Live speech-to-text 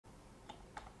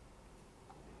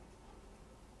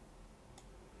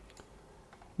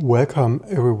Welcome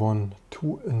everyone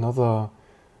to another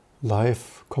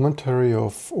live commentary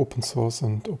of open source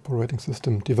and operating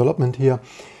system development here.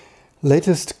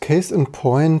 Latest case in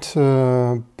point,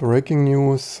 breaking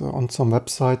news on some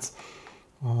websites,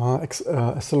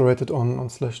 accelerated on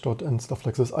Slashdot and stuff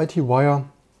like this. ITWire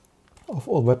of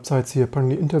all websites here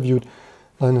apparently interviewed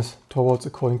Linus Torvalds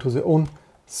according to their own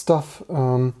stuff,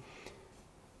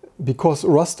 because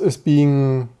Rust is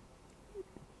being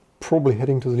probably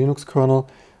heading to the Linux kernel.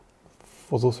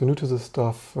 For those who are new to this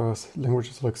stuff,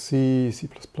 languages like C, C++,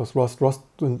 Rust,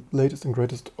 the latest and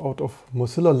greatest out of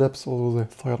Mozilla Labs, although they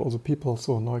fired all the people,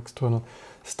 so no external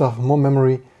stuff, more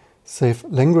memory, safe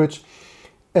language.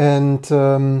 And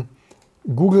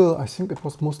Google, I think it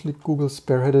was mostly Google,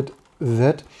 spearheaded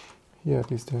that. Here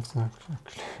at least they have the,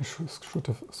 should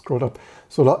have scrolled up.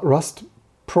 So Rust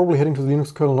probably heading to the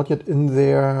Linux kernel, not yet in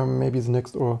there, maybe the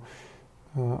next or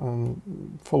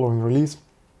following release.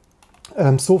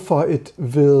 So far it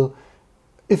will,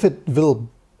 if it will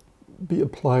be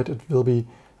applied, it will be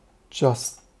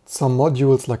just some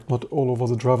modules, like not all over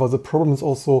the driver. The problem is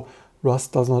also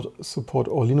Rust does not support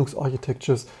all Linux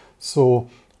architectures. So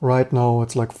right now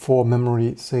it's like for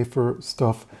memory safer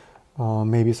stuff,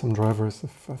 maybe some drivers.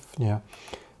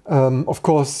 Of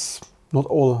course, not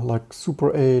all, like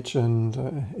Super H and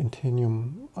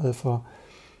Intenium Alpha,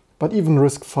 but even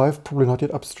RISC-V probably not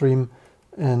yet upstream,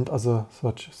 and other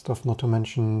such stuff, not to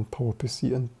mention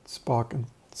PowerPC and Spark and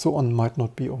so on, might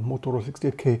not be, or Motorola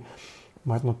 68K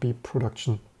might not be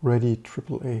production ready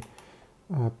AAA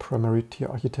primary tier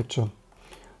architecture.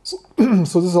 So,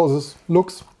 so this is how this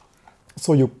looks.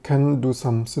 So you can do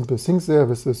some simple things there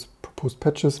with this proposed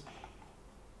patches.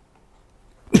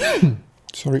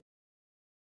 Sorry.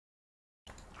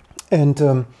 And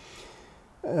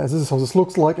this is how this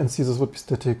looks like, and see, this would be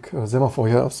static semaphore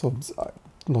here. So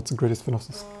not the greatest fan of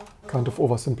this kind of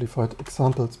oversimplified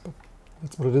examples, but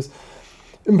that's what it is.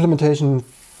 Implementation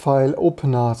file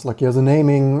openers, like, yeah, the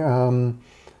naming,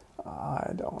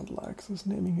 I don't like this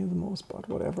naming here the most, but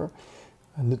whatever.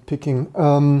 And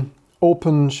nitpicking,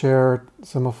 open, shared,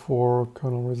 semaphore,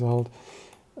 kernel result,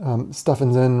 stuff,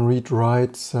 and then read,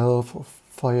 write, self, of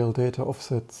file, data,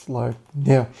 offsets, like,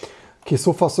 yeah. Okay,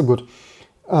 so far so good.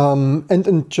 And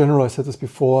in general, I said this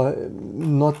before,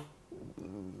 not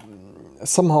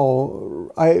somehow,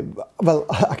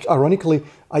 ironically,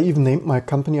 I even named my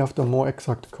company after more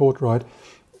exact code, right?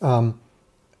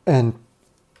 And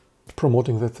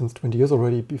promoting that since 20 years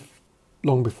already,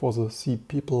 long before the C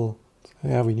people,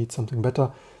 yeah, we need something better.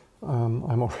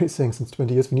 I'm already saying since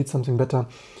 20 years we need something better,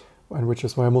 and which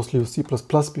is why I mostly use C++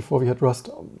 before we had Rust.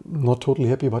 Not totally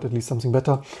happy, but at least something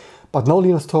better. But now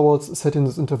Linus Torvalds said in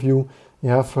this interview,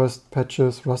 yeah, first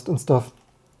patches, Rust and stuff,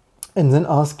 and then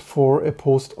asked for a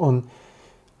post on,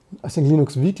 I think,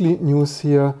 Linux Weekly News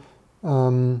here,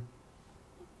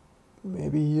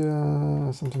 maybe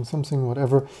something,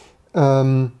 whatever.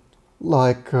 Yeah,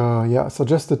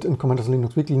 suggested in commenters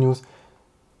Linux Weekly News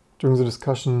during the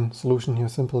discussion, solution here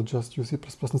simple, just use C++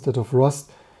 instead of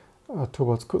Rust.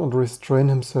 Torvalds could not restrain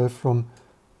himself from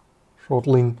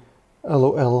throttling.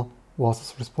 LOL was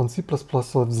his response. C++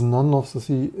 solves none of the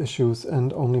C issues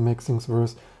and only makes things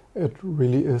worse. It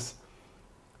really is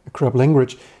a crap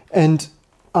language. And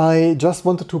I just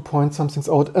wanted to point some things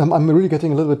out. I'm really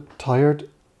getting a little bit tired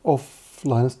of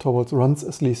Linus Torvalds runs.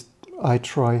 At least I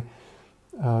try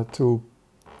to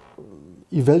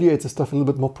evaluate the stuff a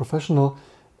little bit more professional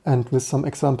and with some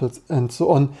examples and so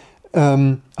on.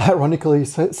 Ironically,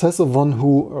 says the one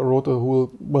who wrote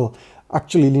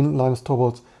actually Linus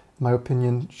Torvalds, in my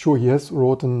opinion, sure, he has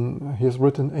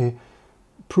written a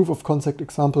proof of concept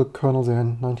example kernel there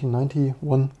in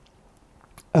 1991,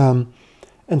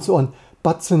 and so on.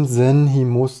 But since then, he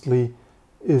mostly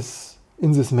is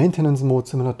in this maintenance mode,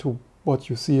 similar to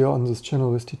what you see here on this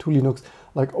channel with T2 Linux,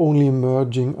 like only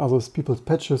merging other people's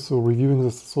patches, so reviewing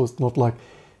this. So it's not like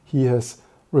he has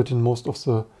written most of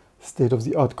the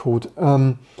state-of-the-art code.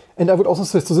 And I would also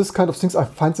say, so this kind of things, I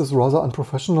find this rather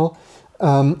unprofessional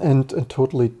and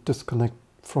totally disconnect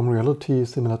from reality,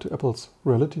 similar to Apple's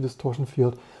reality distortion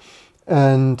field.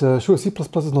 And sure, C++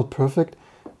 is not perfect,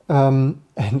 and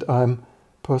I'm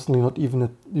personally not even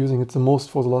using it the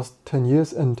most for the last 10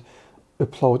 years, and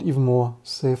applied even more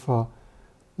safer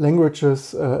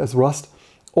languages as Rust.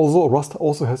 Although Rust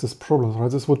also has its problems,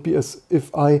 right? This would be as if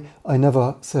I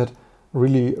never said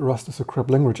really Rust is a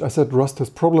crap language. I said Rust has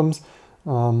problems,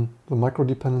 the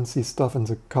micro-dependency stuff and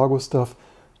the cargo stuff,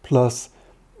 plus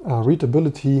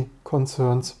readability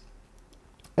concerns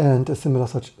and similar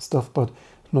such stuff, but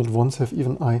not once have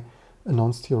even I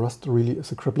announced here Rust really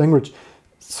is a crap language.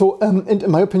 So, and in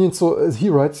my opinion, so as he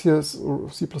writes here,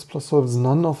 C++ solves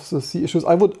none of the C issues.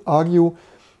 I would argue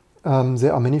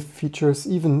there are many features,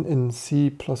 even in C++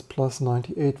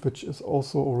 98, which is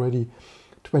also already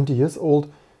 20 years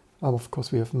old. Of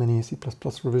course, we have many C++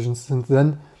 revisions since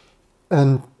then.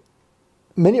 And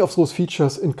many of those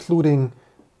features, including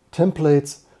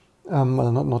templates,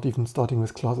 well, not even starting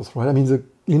with classes, right? I mean, the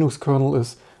Linux kernel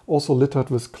is also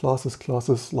littered with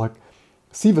classes like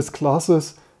C with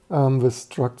classes, with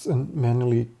structs and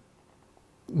manually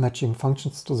matching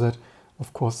functions to that.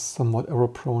 Of course, somewhat error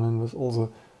prone and with all the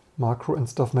macro and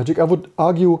stuff magic. I would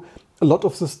argue a lot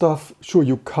of the stuff, sure,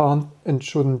 you can't and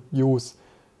shouldn't use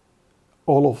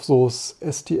all of those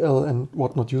STL and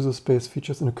whatnot user space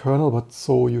features in a kernel, but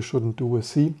so you shouldn't do with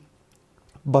C.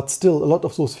 But still, a lot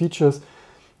of those features,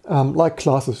 like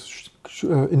classes,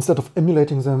 instead of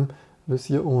emulating them with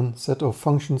your own set of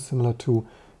functions similar to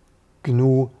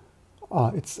GNU,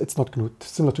 it's not GNU,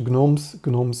 similar to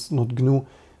GNOME's not GNU,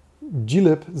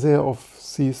 glib there of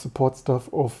C support stuff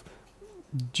of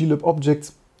glib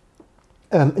objects,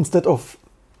 instead of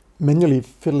manually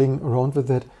fiddling around with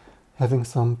that, having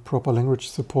some proper language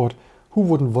support. Who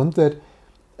wouldn't want that?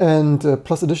 And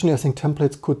plus additionally, I think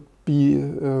templates could be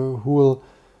whole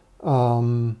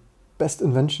best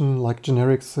invention, like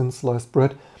generic thin sliced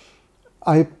bread.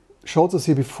 I showed this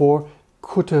here before,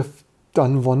 could have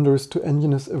done wonders to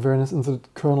endianness awareness in the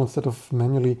kernel instead of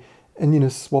manually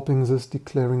endianness swapping this,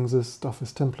 declaring this stuff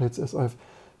as templates, as I've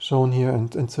shown here,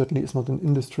 and certainly is not an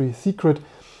industry secret.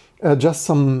 Just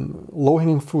some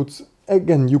low-hanging fruits.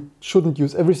 Again, you shouldn't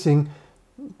use everything.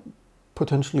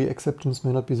 Potentially exceptions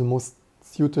may not be the most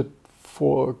suited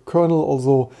for a kernel,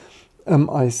 although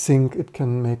I think it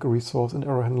can make resource and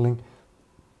error handling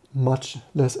much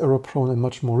less error prone and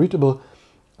much more readable.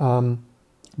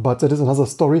 But that is another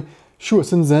story. Sure,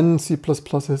 since then C++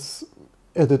 has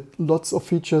added lots of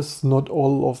features, not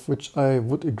all of which I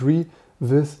would agree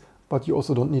with, but you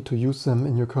also don't need to use them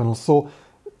in your kernel. So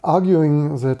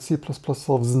arguing that C++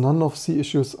 solves none of C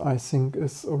issues, I think,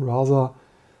 is a rather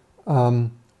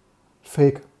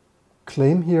fake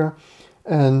claim here.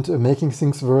 And making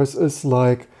things worse is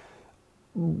like,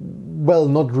 well,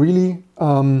 not really.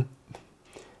 I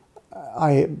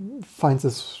find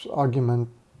this argument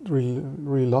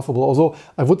really laughable. Although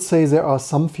I would say there are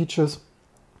some features,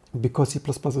 because C++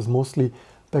 is mostly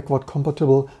backward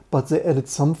compatible, but they added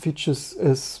some features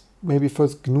as maybe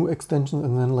first GNU extensions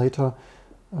and then later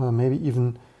maybe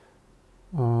even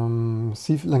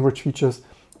C language features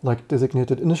like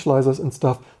designated initializers and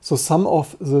stuff. So some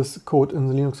of this code in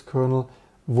the Linux kernel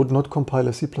would not compile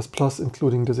as C++,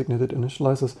 including designated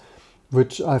initializers,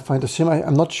 which I find a shame.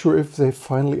 I'm not sure if they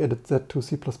finally added that to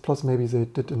C++. Maybe they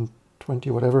did in 20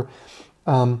 whatever.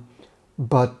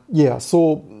 But yeah,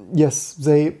 so yes,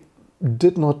 they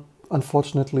did not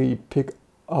unfortunately pick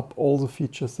up all the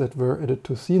features that were added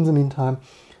to C in the meantime,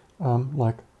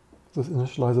 like this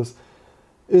initializers.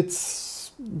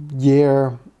 It's,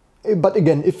 yeah, but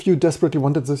again, if you desperately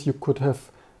wanted this, you could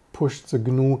have pushed the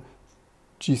GNU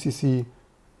GCC,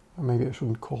 maybe I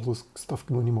shouldn't call this stuff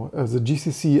GNU anymore, the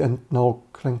GCC and now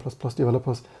Clang++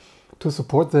 developers to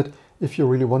support that if you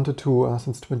really wanted to,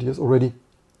 since 20 years already.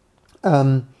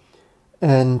 Calling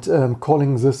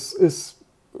this is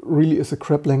really a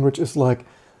crap language is like,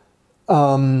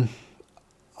 I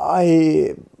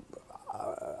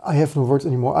have no words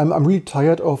anymore. I'm really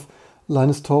tired of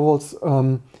Linus Torvalds,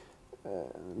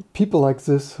 people like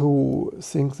this who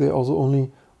think they are the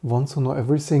only ones who know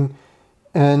everything.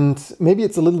 And maybe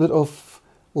it's a little bit of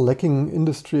lacking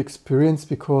industry experience,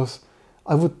 because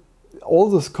all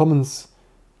these comments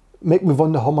make me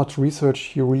wonder how much research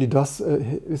he really does.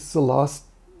 It's the last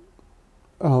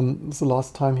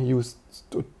time he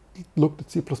looked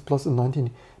at C++ in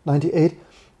 1998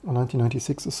 or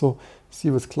 1996 or so,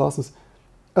 C with classes.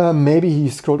 Maybe he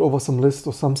scrolled over some list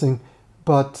or something,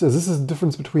 but this is the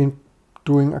difference between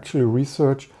doing actually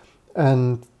research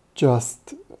and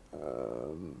just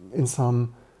in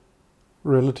some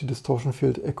reality distortion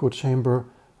field echo chamber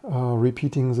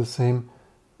repeating the same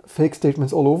fake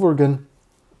statements all over again.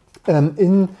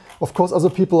 Of course, other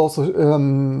people also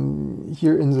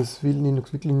here in this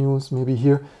Linux Weekly News, maybe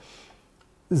here,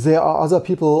 there are other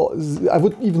people. I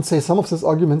would even say some of these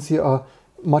arguments here are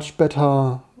much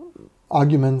better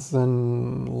arguments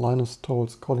than Linus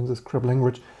Torvalds calling this crap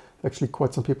language. Actually,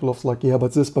 quite some people are like, yeah,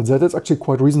 but this, but that. It's actually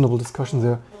quite reasonable discussion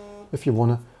there, if you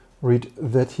want to read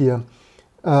that here.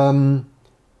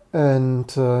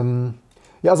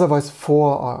 Yeah, otherwise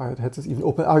I had this even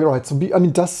open. Right, so I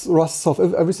mean, does Rust solve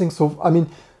everything? So I mean,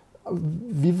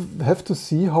 we have to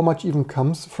see how much even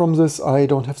comes from this. I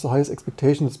don't have the highest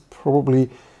expectations. It's probably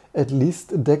at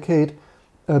least a decade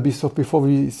before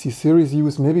we see series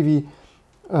use. Maybe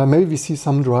we see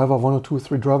some driver, 1 or 2 or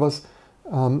 3 drivers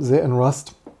there in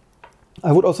Rust.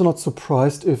 I would also not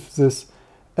surprised if this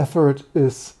effort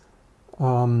is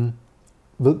will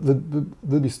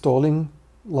be stalling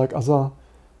like other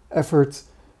efforts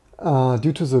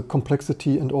due to the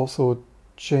complexity and also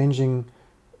changing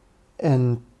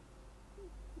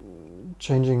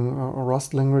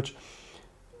Rust language,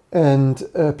 and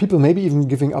people maybe even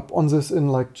giving up on this in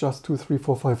like just 2, 3,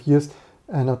 4, 5 years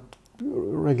and not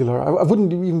regular. I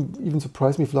wouldn't even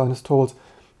surprise me if Linus Torvalds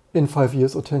in 5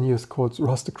 years or 10 years calls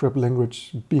Rust a crap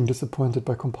language, being disappointed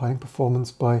by compiling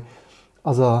performance, by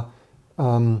other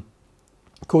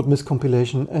code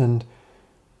miscompilation and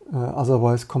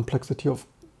otherwise complexity of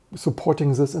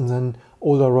supporting this, and then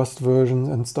older Rust versions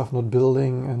and stuff not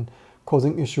building and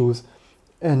causing issues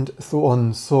and so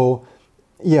on. So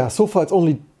yeah, so far it's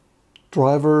only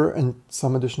driver and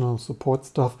some additional support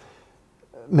stuff.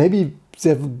 Maybe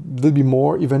there will be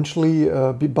more eventually,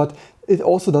 but it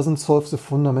also doesn't solve the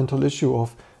fundamental issue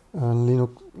of the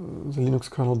Linux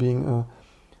kernel being a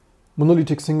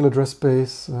monolithic single address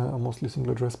space, mostly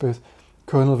single address space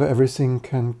kernel where everything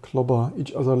can clobber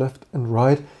each other left and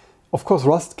right. Of course,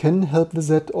 Rust can help with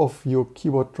that, of your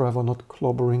keyboard driver not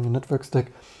clobbering a network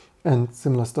stack and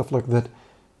similar stuff like that,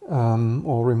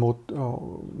 or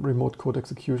remote code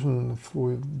execution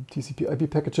through TCP/IP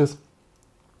packages.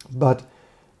 But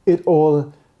it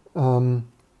all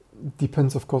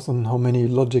depends, of course, on how many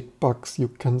logic bugs you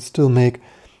can still make.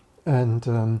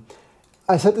 And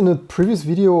I said in a previous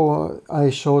video, I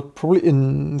showed probably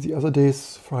in the other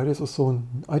days, Fridays or so,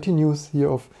 in IT news here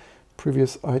of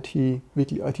previous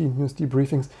weekly IT news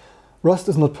debriefings, Rust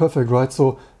is not perfect, right?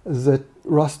 So that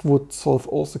Rust would solve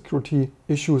all security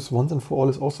issues once and for all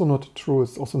is also not true.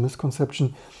 It's also a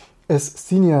misconception. As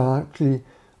synergically,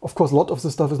 of course, a lot of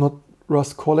the stuff is not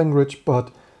Rust core language,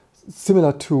 but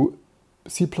similar to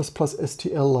C++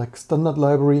 STL, like standard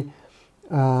library,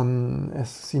 as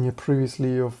seen here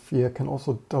previously, can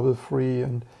also double free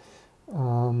and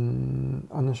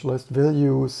uninitialized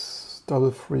values,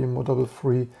 double free, more double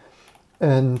free.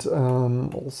 And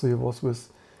also it was with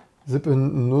zip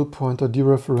in null pointer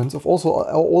dereference of also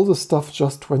all the stuff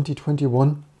just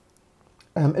 2021.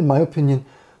 In my opinion,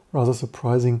 rather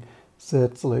surprising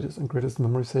that the latest and greatest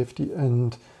memory safety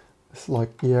and it's like,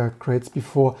 yeah, crates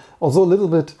before. Also a little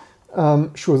bit,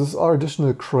 sure, these are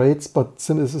additional crates, but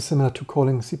this is similar to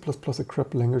calling C++ a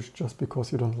crap language just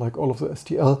because you don't like all of the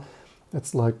STL.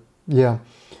 It's like, yeah.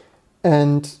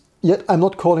 And yet I'm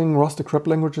not calling Rust a crap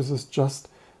language. This is just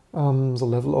the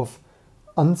level of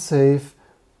unsafe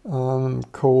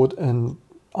code and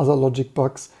other logic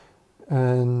bugs.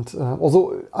 And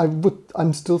although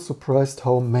I'm still surprised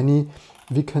how many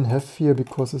we can have here,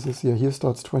 because this is here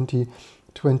starts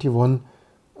 2021.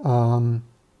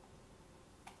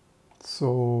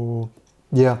 So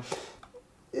yeah,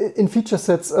 in feature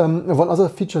sets, one other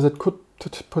feature that could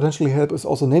potentially help is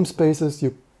also namespaces.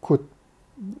 You could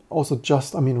also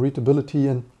just, readability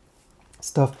and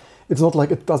stuff. It's not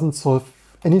like it doesn't solve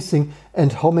anything.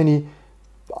 And how many,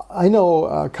 I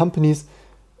know companies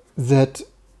that,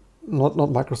 not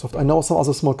Microsoft, I know some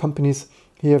other small companies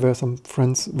here where some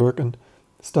friends work and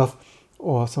stuff,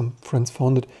 or some friends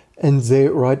founded, and they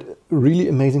write really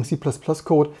amazing C++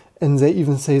 code, and they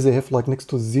even say they have like next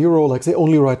to zero, like they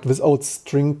only write without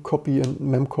string copy and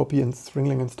mem copy and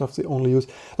stringling and stuff. They only use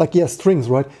like, yeah, strings,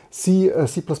 right? C++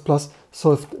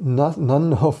 solved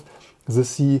none of the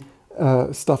C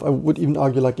stuff. I would even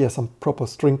argue like, yeah, some proper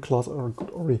string class are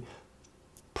already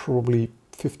probably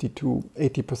 50 to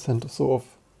 80% or so of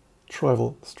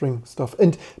trivial string stuff,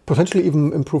 and potentially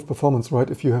even improve performance, right?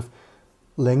 If you have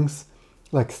lengths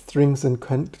like strings and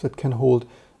that can hold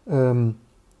 0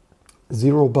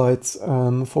 bytes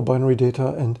for binary data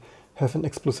and have an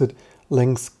explicit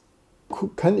length,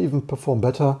 can even perform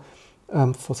better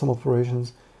for some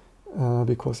operations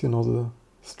because you know the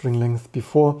string length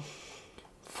before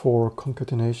for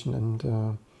concatenation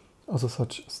and other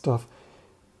such stuff.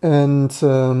 And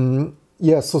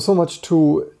yeah, so much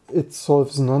to it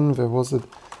solves none. Where was it?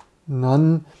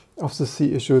 None of the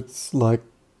C issue. It's like,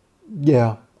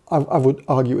 yeah, I would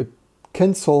argue it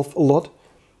can solve a lot.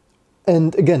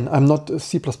 And again, I'm not a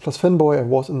C++ fanboy. I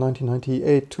was in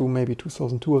 1998 to maybe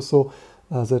 2002 or so.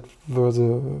 That were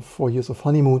the 4 years of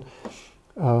honeymoon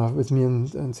with me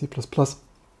and C++.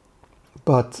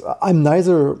 But I'm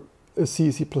neither a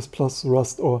C++,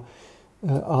 Rust, or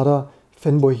ADA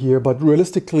fanboy here. But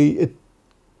realistically, it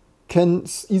can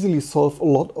easily solve a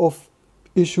lot of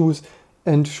issues.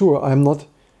 And sure, I'm not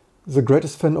the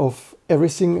greatest fan of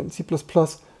everything in C++.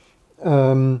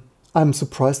 I'm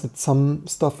surprised that some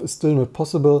stuff is still not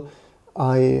possible.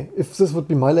 if this would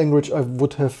be my language, I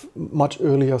would have much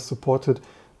earlier supported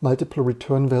multiple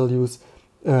return values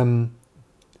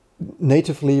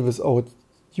natively without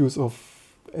use of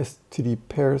std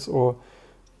pairs or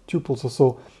tuples or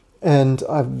so. And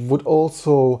I would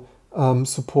also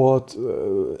support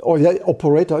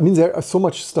operator. I mean, there are so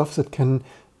much stuff that can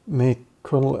make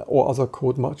kernel or other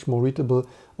code much more readable.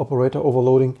 Operator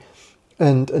overloading,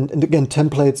 and again,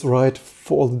 templates, right,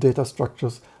 for all the data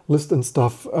structures, list and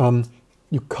stuff.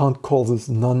 You can't call this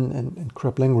none and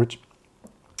crap language.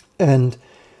 And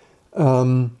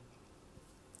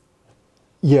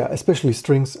yeah, especially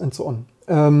strings and so on.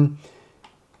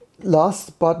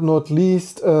 Last but not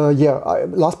least, I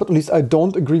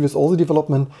don't agree with all the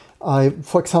development.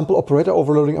 For example, operator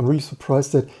overloading, I'm really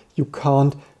surprised that you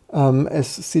can't, as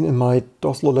seen in my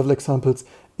DOS low-level examples,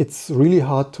 it's really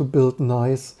hard to build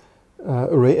nice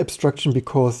array abstraction,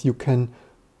 because you can,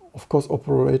 of course,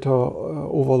 operator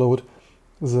overload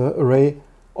the array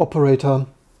operator,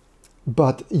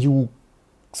 but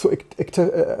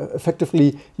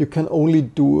effectively you can only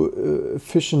do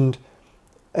efficient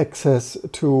access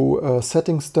to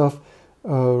setting stuff.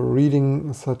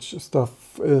 Reading such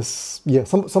stuff is,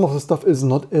 some of the stuff is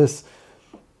not as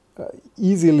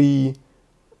easily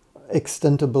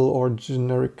extendable or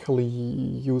generically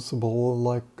usable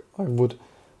like I would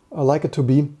like it to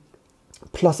be.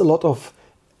 Plus a lot of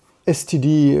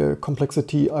STD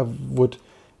complexity I would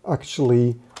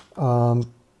actually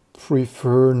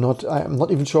prefer not. I'm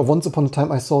not even sure. Once upon a time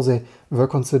I saw they were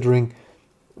considering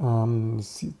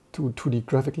 2D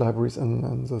graphic libraries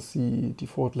and the C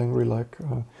default language, like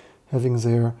having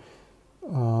their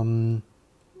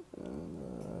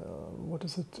what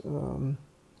is it,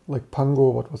 like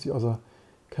Pango, what was the other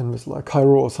canvas, like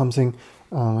Cairo or something.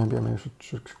 Maybe I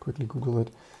should quickly Google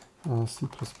it. C++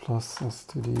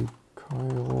 std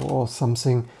Cairo or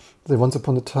something. They once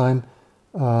upon a time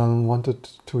wanted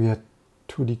to get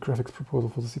 2D graphics proposal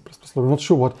for the C++ library. I'm not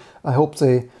sure what. I hope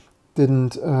they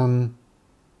didn't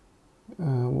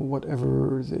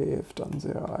whatever they have done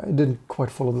there. I didn't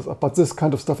quite follow this up, but this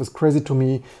kind of stuff is crazy to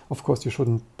me. Of course, you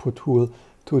shouldn't put whole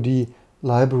 2D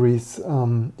libraries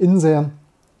in there.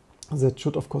 That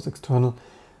should, of course, external.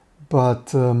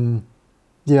 But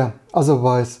yeah,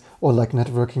 otherwise, or like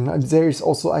networking, there is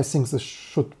also, I think this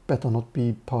should better not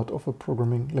be part of a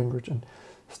programming language and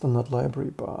standard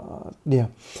library, but yeah.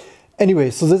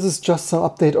 Anyway, so this is just some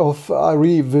update of, I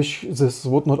really wish this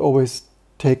would not always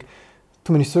take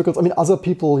too many circles. I mean, other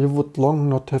people you would long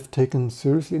not have taken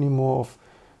seriously anymore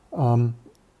of,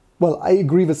 well, I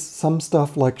agree with some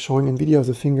stuff like showing NVIDIA as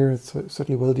a finger, it's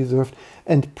certainly well deserved,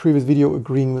 and previous video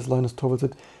agreeing with Linus Torvalds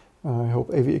that I hope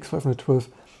AVX 512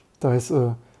 dies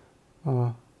a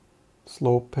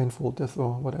slow, painful death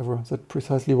or whatever that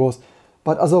precisely was.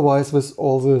 But otherwise, with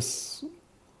all this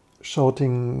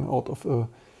shouting out of a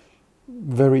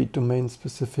very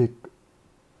domain-specific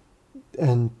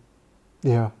and,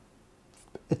 yeah,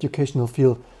 educational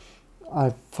field,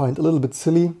 I find a little bit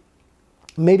silly.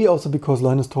 Maybe also because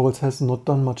Linus Torvalds has not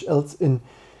done much else in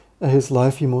his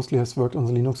life. He mostly has worked on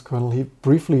the Linux kernel. He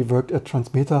briefly worked at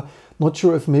Transmeta. Not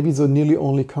sure if maybe the nearly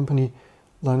only company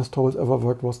Linus Torvalds ever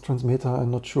worked was Transmeta.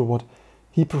 I'm not sure what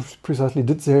he precisely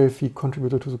did there, if he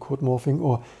contributed to the code morphing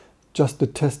or just the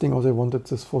testing, or they wanted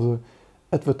this for the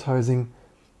advertising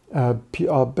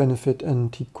PR benefit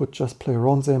and he could just play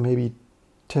around there, maybe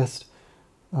test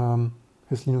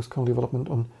his Linux kernel development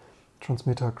on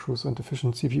Transmeta, Cruise and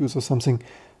efficient CPUs or something.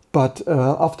 But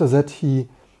after that,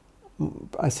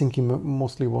 I think he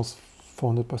mostly was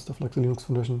founded by stuff like the Linux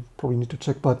Foundation. Probably need to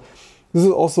check. But this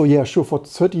is also, yeah, sure, for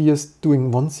 30 years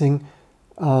doing one thing.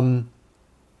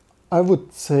 I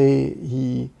would say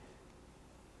he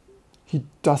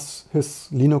does his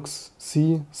Linux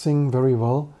C thing very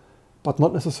well, but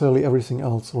not necessarily everything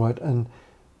else, right? And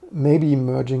maybe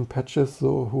merging patches the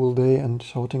whole day and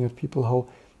shouting at people how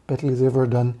badly they were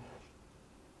done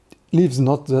leaves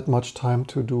not that much time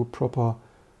to do proper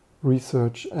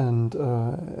research and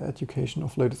education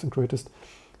of latest and greatest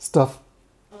stuff,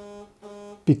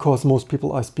 because most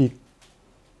people I speak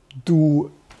do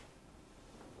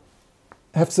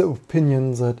have the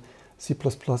opinion that C++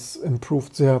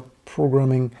 improved their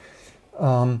programming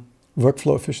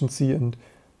workflow efficiency and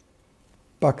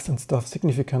bugs and stuff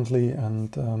significantly,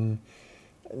 and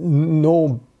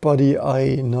nobody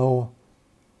I know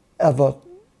ever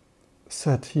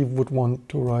said he would want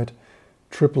to write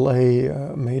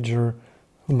AAA major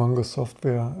humongous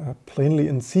software plainly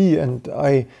in C. And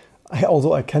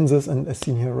although I can this, and as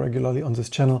seen here regularly on this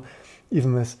channel,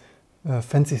 even with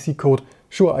fancy C code,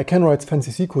 sure, I can write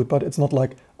fancy C code, but it's not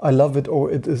like I love it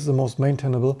or it is the most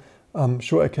maintainable.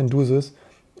 Sure, I can do this.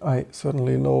 I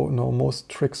certainly know most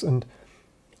tricks and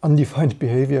undefined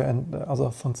behavior and other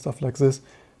fun stuff like this.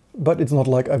 But it's not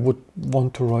like I would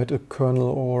want to write a kernel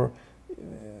or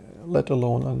let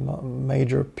alone a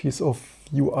major piece of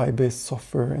UI-based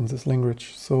software in this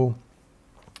language. So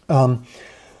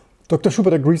Dr.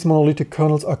 Schubert agrees monolithic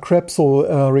kernels are crap,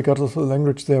 so regardless of the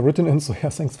language they're written in, so yeah,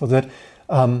 thanks for that.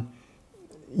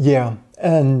 Yeah,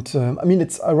 and I mean,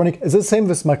 it's ironic. It's the same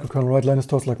with microkernel, right? Linus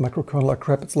Torvalds like microkernel are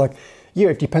crap. It's like, yeah,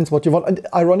 it depends what you want. And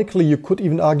ironically, you could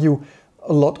even argue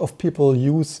a lot of people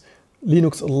use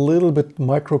Linux a little bit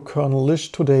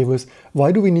microkernel-ish today with,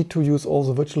 why do we need to use all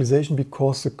the virtualization?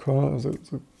 Because the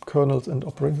kernels and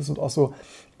operating systems are also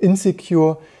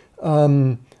insecure,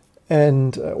 and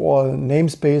or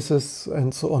namespaces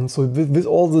and so on. So with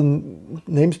all the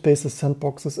namespaces,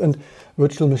 sandboxes and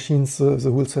virtual machines, the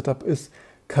whole setup is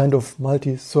kind of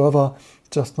multi-server,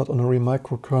 just not on a real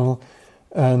microkernel.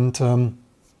 And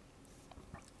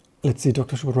let's see,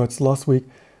 Dr. Schubert writes last week,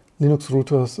 Linux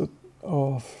routers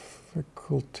of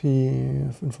faculty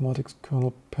of informatics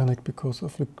kernel panic because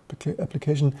of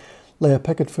application layer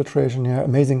packet filtration. Yeah,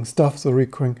 amazing stuff, the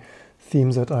recurring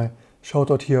themes that I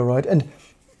shout out here, right? And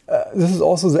this is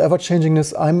also the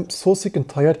ever-changingness. I'm so sick and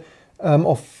tired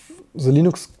of the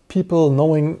Linux people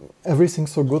knowing everything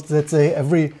so good that they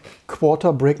every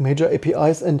quarter break major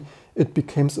APIs, and it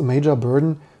becomes a major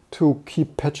burden to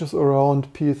keep patches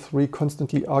around, P3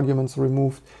 constantly arguments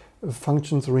removed,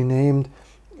 functions renamed,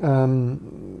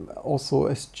 also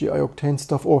SGI Octane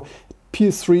stuff, or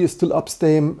PS3 is still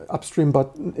upstream,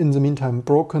 but in the meantime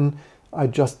broken. I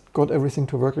just got everything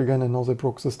to work again, and now they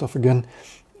broke the stuff again.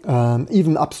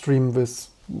 Even upstream with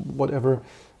whatever.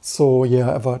 So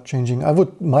yeah, ever changing.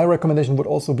 My recommendation would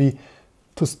also be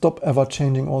to stop ever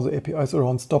changing all the APIs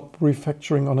around. Stop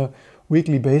refactoring on a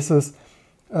weekly basis.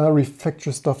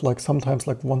 Refactor stuff like sometimes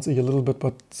like once a year a little bit,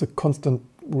 but the constant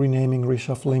renaming,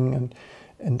 reshuffling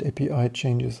and API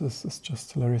changes is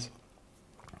just hilarious.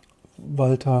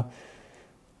 Walter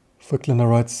Frickländer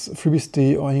writes,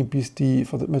 FreeBSD or any BSD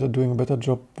for that matter doing a better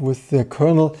job with their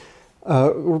kernel.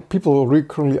 People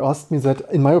recurrently ask me that.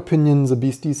 In my opinion, the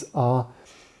BSDs are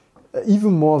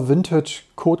even more vintage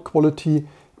code quality.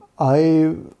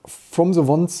 From the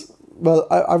ones, well,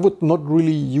 I would not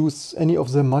really use any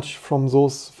of them much from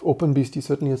those. OpenBSD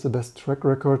certainly has the best track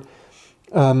record.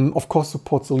 Of course,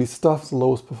 supports the least stuff, the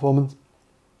lowest performance,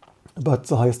 but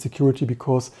the highest security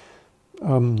because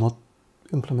not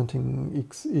implementing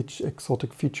each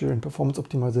exotic feature and performance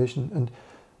optimization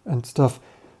and stuff.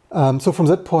 So from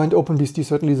that point, OpenBSD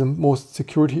certainly the most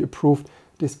security approved,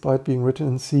 despite being written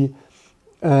in C.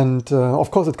 And of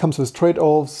course, it comes with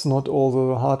trade-offs, not all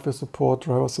the hardware support,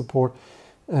 driver support,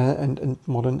 and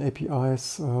modern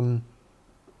APIs.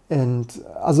 And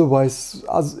otherwise,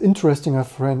 as interesting, I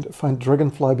find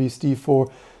Dragonfly BSD for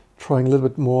trying a little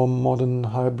bit more modern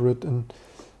hybrid and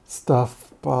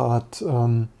stuff. But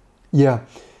yeah.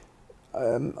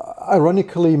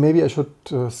 Ironically, maybe I should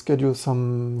schedule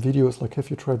some videos like have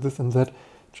you tried this and that,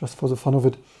 just for the fun of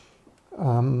it.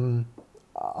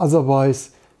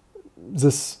 Otherwise,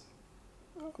 this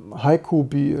Haiku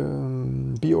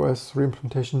BOS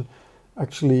reimplementation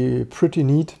actually pretty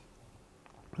neat.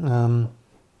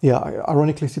 Yeah,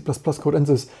 ironically C++ code and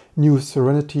this new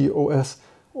Serenity OS,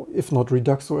 if not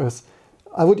Redux OS.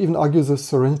 I would even argue the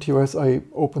Serenity OS I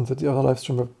opened at the other live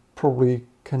stream, but probably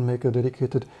can make a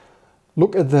dedicated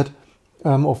look at that,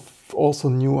 of also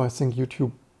new, I think,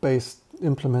 YouTube-based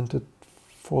implemented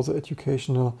for the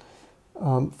educational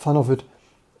fun of it.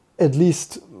 At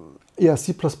least, yeah,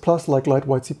 C++, like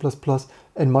lightweight C++,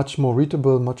 and much more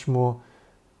readable, much more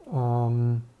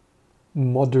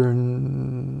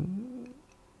modern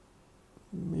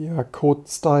code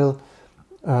style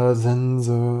than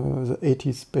the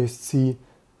 80s-based C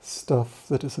stuff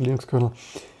that is a Linux kernel.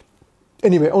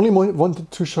 Anyway, only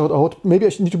wanted to shout out. Maybe I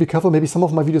need to be careful. Maybe some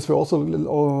of my videos were also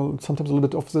sometimes a little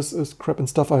bit of this is crap and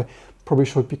stuff. I probably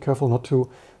should be careful not to.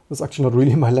 It's actually not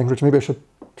really my language. Maybe I should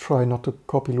try not to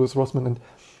copy Louis Rossmann and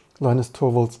Linus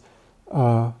Torvalds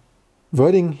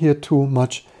wording here too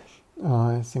much.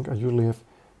 I think I usually have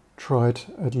tried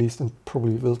at least, and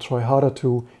probably will try harder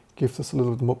to give this a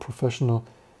little bit more professional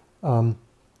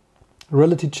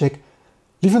reality check.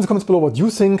 Leave in the comments below what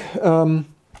you think.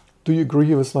 Do you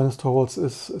agree with Linus Torvalds?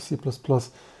 Is C++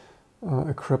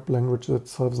 a crap language that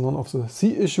solves none of the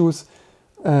C issues?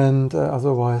 And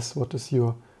otherwise, what is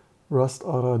your Rust,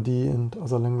 RRD, and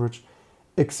other language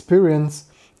experience?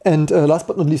 And last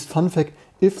but not least, fun fact,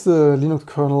 if the Linux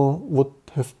kernel would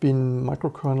have been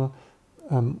microkernel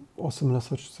or similar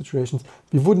such situations,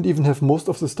 we wouldn't even have most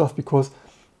of the stuff because,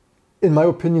 in my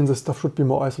opinion, the stuff should be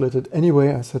more isolated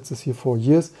anyway. I said this here for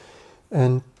years.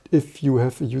 And if you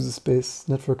have a user space,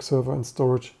 network server and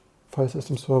storage, file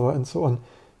system server and so on,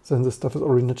 then the stuff is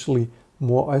already naturally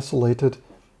more isolated.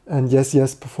 And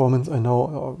yes, performance, I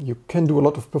know you can do a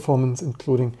lot of performance,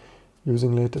 including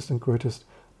using latest and greatest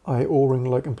I/O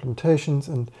ring-like implementations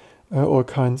and all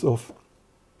kinds of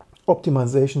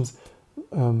optimizations,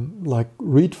 like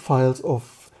read files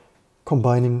of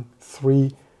combining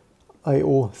 3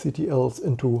 I/O CTLs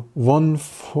into one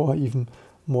for even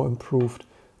more improved,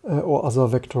 or other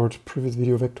vectored, previous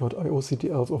video vectored I/O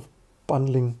CTLs, of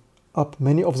bundling up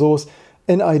many of those.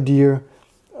 An idea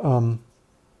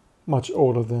much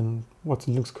older than what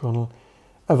the Linux kernel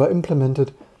ever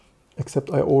implemented, except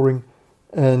I/O ring.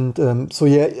 And so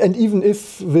yeah, and even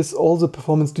if with all the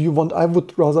performance do you want, I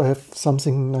would rather have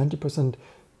something 90%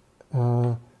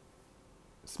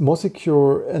 more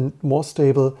secure and more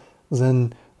stable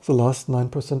than the last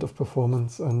 9% of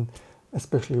performance, and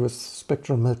especially with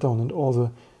Spectrum Meltdown and all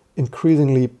the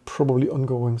increasingly probably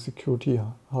ongoing security,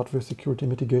 hardware security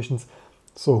mitigations.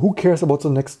 So who cares about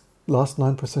the last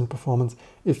 9% performance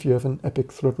if you have an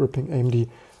epic thread-ripping AMD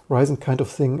Ryzen kind of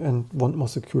thing and want more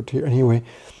security anyway.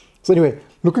 So anyway,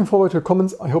 looking forward to your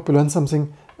comments. I hope you learned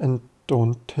something, and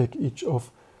don't take each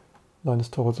of Linus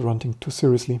Torvalds ranting too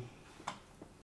seriously.